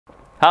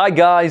Hi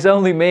guys,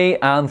 only me,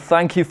 and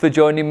thank you for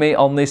joining me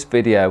on this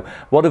video.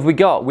 What have we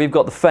got? We've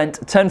got the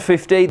FENDT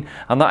 1050,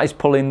 and that is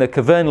pulling the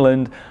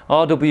Kverneland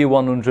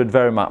RW100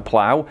 Variomat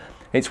plough.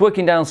 It's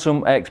working down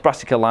some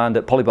ex-brassica land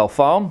at Pollybell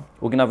farm.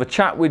 We're going to have a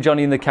chat with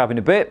Jonny in the cab in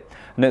a bit,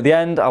 and at the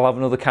end I'll have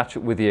another catch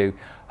up with you.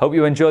 Hope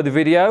you enjoyed the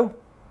video,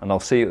 and I'll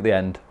see you at the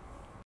end.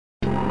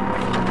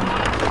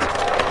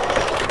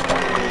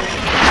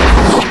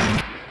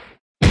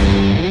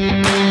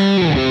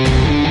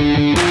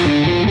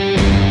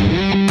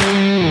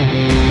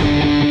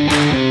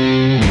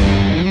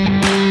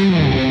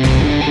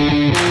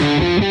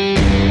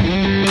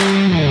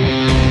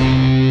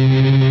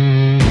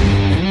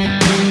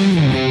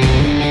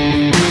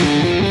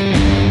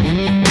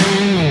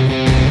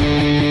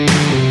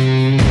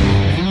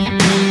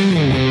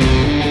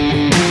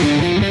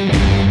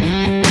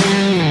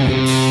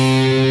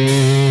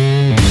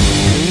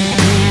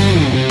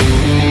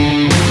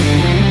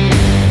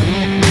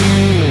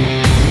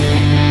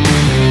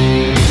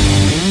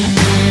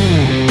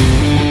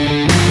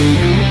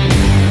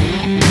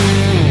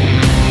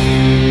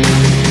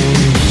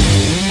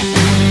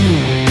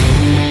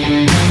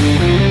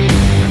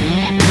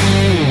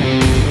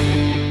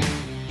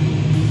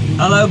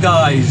 Hello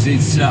guys,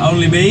 it's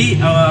only me,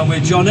 and I'm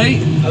with Jonny.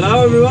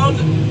 Hello everyone.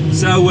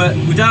 So we're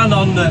down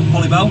on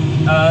Pollybell,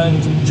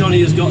 and Jonny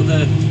has got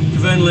the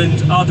Kverneland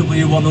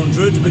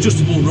RW100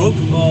 adjustable rug,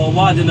 or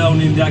wider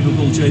known in the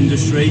agriculture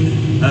industry,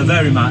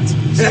 Variomat.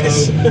 So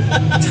Yes.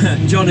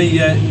 Jonny,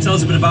 tell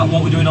us a bit about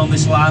what we're doing on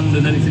this land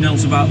and anything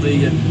else about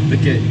the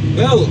kit.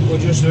 Well, we're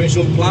just doing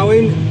some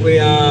ploughing. We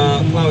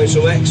are ploughing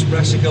some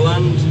ex-brassica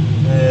land,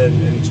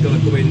 and it's going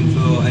to come in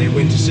for a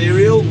winter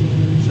cereal.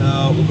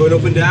 So we're going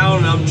up and down,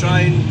 and I'm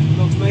trying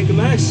not to make a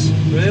mess,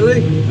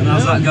 really. And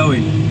how's that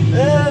going?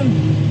 Are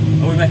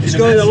we making It's a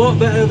going mess? a lot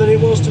better than it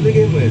was to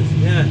begin with.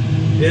 Yeah,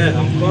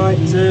 I'm quite.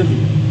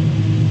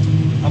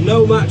 I'm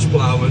no match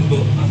ploughing,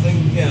 but I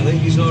think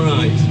it's all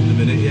right at the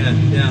minute.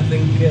 Yeah, I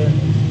think.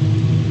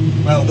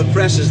 Well, the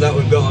presses that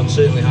we've got on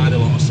certainly hide a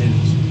lot of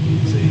sins.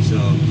 See, so.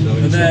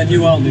 And they're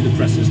new, aren't they, the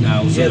presses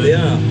now? So Yeah, they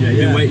are. Yeah, you've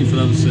been waiting for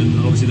those, and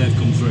obviously they've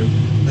come through.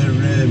 They're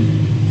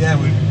we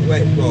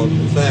wait a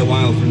fair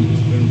while for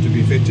them to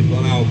be fitted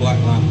on our black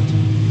land.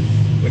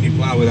 When you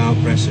plough without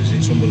presses,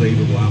 it's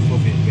unbelievable how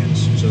fluffy it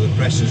gets. So the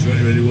presses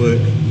really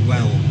work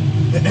well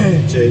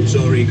to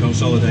sort of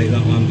reconsolidate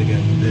that land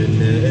again.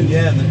 And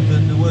yeah,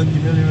 they're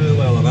working really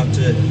well. I've had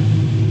to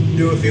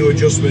do a few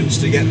adjustments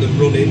to get them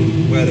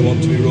running where they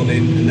want to be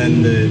running, and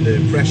then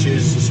the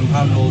pressures, some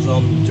handles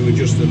on to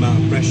adjust the amount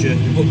of pressure. If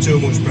you put too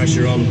much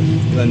pressure on,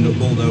 you'll end up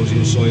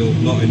bulldozing soil,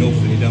 not enough,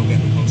 and you don't get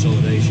the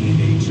consolidation you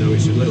need. So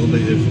it's a little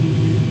bit of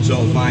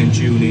sort of fine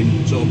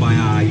tuning, sort of by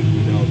eye,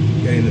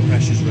 getting the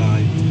pressures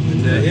right.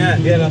 And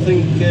and I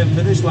think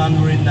for this land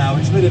we're in now,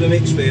 it's a bit of a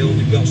mixed field.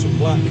 We've got some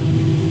black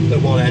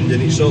at one end,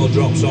 and it sort of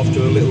drops off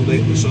to a little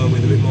bit sort of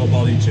with a bit more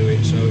body to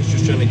it. So it's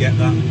just trying to get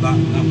that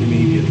happy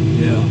medium,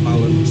 that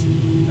balance.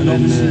 And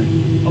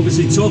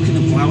obviously talking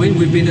of ploughing,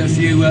 we've been at a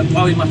few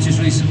ploughing matches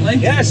recently.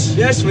 Yes,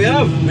 we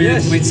have. We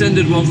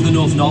attended one for the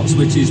North Notts,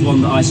 which is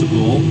one that I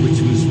support,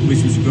 which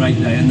was a great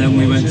day, and then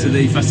we went to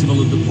the Festival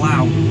of the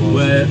Plough,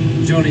 where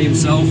Jonny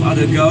himself had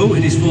a go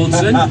in his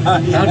Fordson.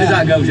 How did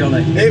that go,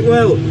 Jonny?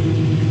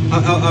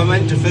 I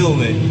meant to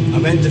film it. I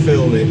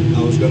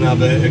was going to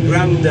have a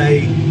grand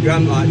day,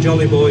 like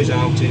Jolly Boys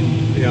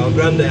outing, a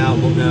grand day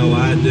out, but no,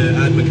 I had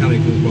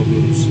mechanical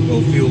problems,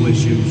 well, fuel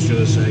issues,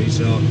 should I say.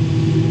 So,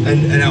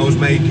 and I was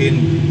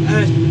making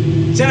a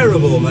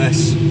terrible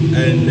mess,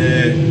 and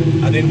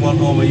I didn't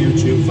want all my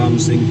YouTube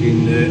fans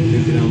thinking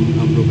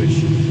I'm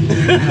rubbish.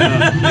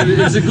 It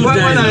was a good day.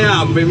 When I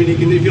am, I mean, if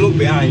you look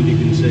behind, you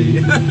can see.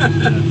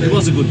 It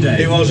was a good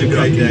day. It was a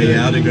great day.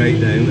 I had a great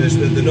day. And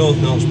the North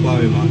Notts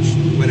ploughing match.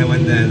 When I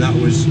went there, that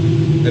was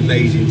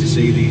amazing to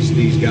see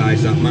these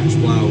guys that match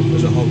plough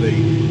as a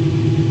hobby.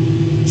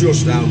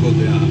 Just how good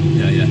they are.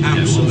 Yeah.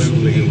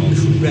 Absolutely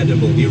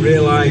incredible.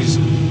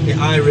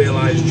 I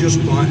realised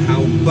just quite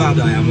how bad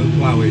I am at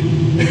ploughing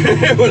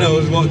when I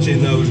was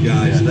watching those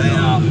guys. They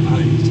are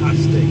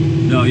fantastic.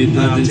 No, I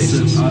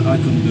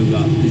couldn't do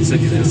that. It's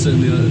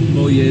certainly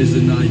more years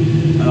than I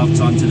have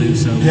time to do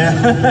so.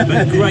 Yeah.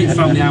 But a great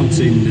family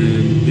outing,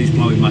 these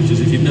ploughing matches.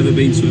 If you've never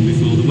been to them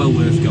before, they're well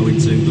worth going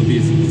to. There'll be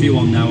a few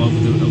on now over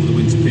the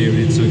winter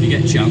period, so if you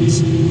get a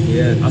chance,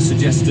 I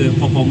suggest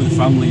pop on with the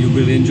family. You'll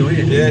really enjoy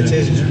it. Yeah, it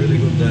is. It's a really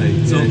good day.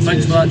 So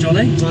thanks for that,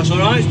 Jonny. That's all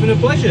right. It's been a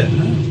pleasure.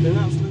 It's been an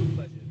absolute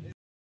pleasure.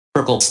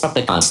 Circle of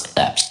the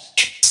concept.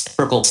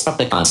 Circle of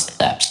the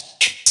concept.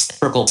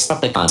 Circle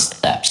of the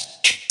concept.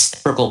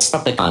 Circle of the concept. Circle of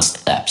the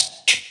concept.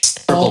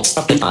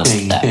 Circle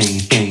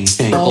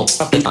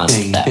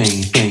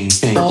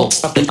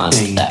of the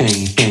concept.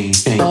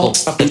 Circle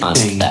of the concept.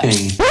 Circle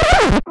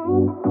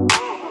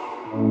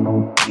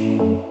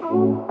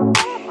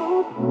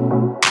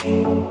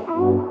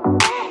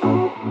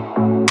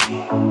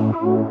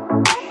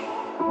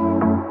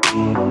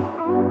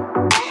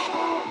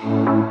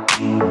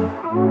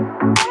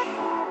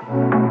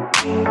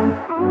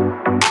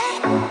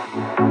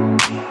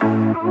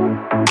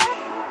of the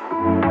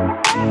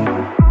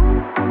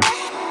concept.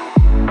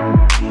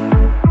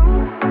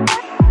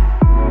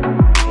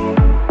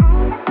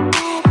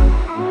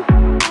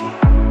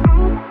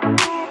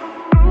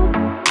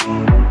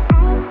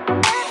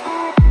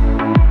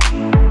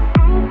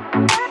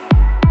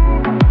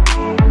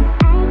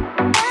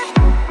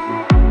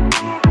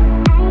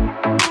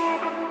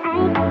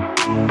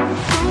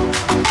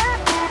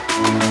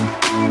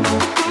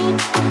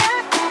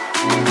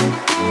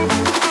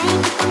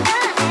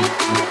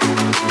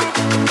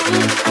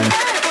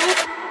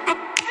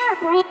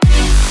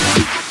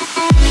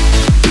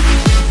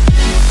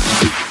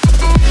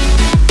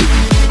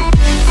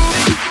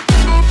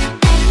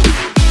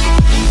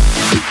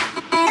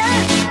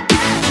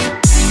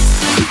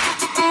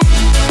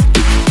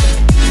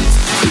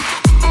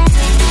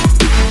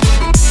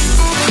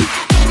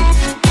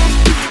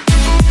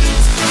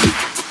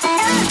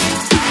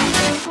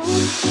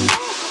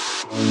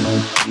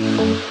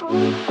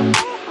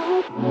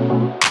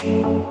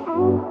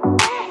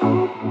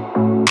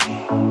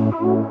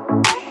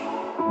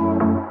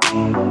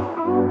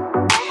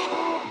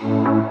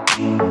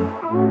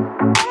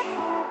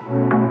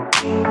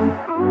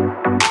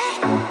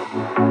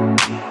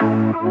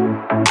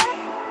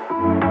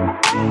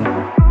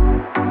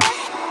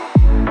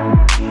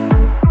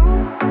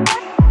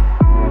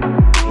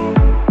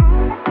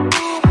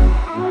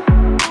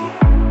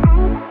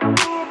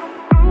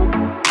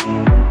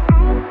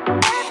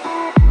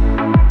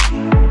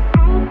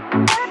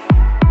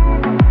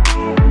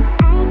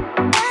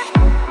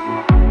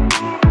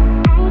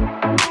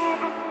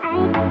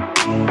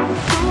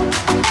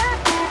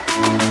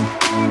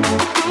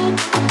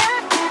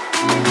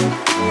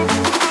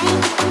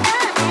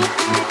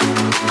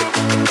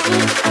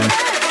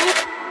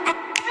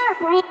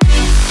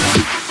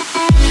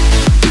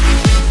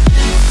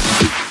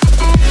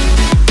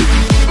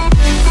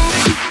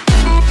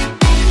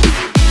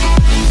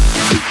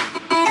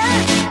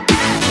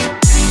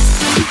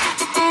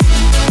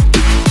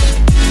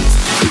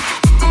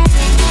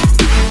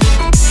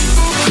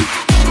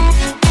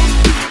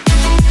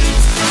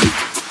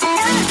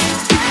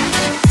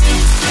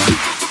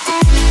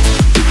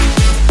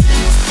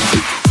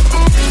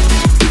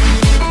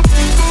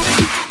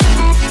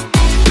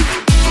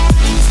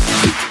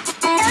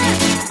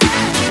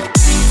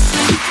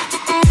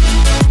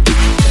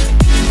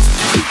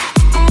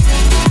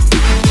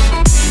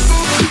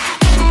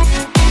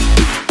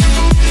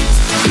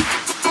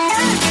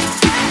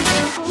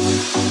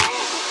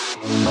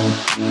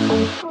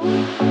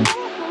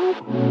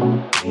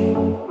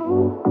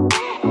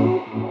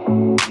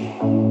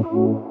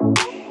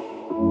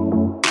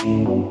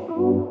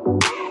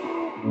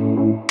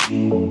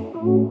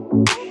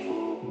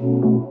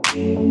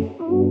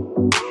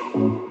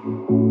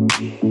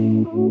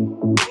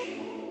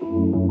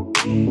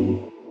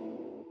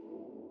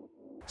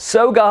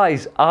 So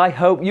guys, I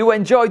hope you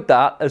enjoyed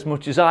that as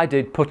much as I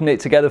did putting it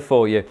together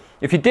for you.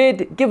 If you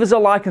did, give us a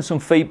like and some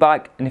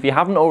feedback, and if you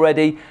haven't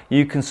already,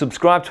 you can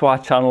subscribe to our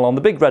channel on the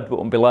big red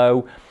button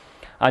below,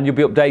 and you'll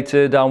be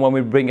updated on when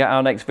we bring out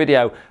our next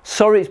video.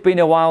 Sorry it's been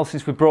a while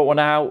since we brought one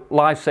out.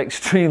 Life's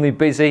extremely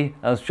busy,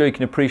 I'm sure you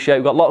can appreciate.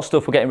 We've got a lot of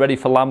stuff we're getting ready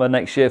for Lammer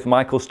next year for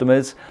my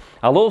customers.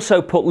 I'll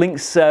also put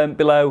links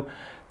below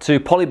to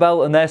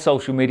Pollybell and their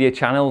social media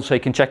channels, so you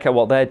can check out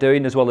what they're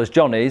doing, as well as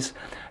Jonny's.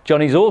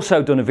 Jonny's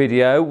also done a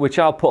video which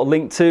I'll put a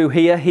link to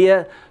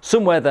here,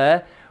 somewhere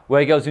there,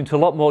 where he goes into a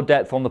lot more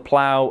depth on the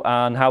plough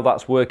and how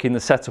that's working, the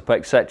setup,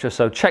 etc.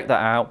 So check that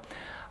out.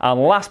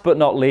 And last but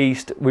not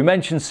least, we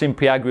mentioned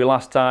Simply Agri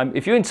last time.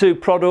 If you're into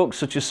products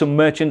such as some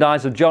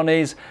merchandise of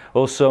Jonny's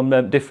or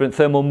some different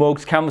thermal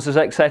mugs, canvases,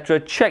 etc.,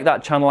 check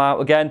that channel out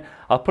again.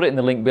 I'll put it in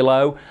the link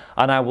below,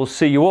 and I will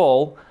see you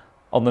all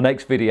on the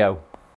next video.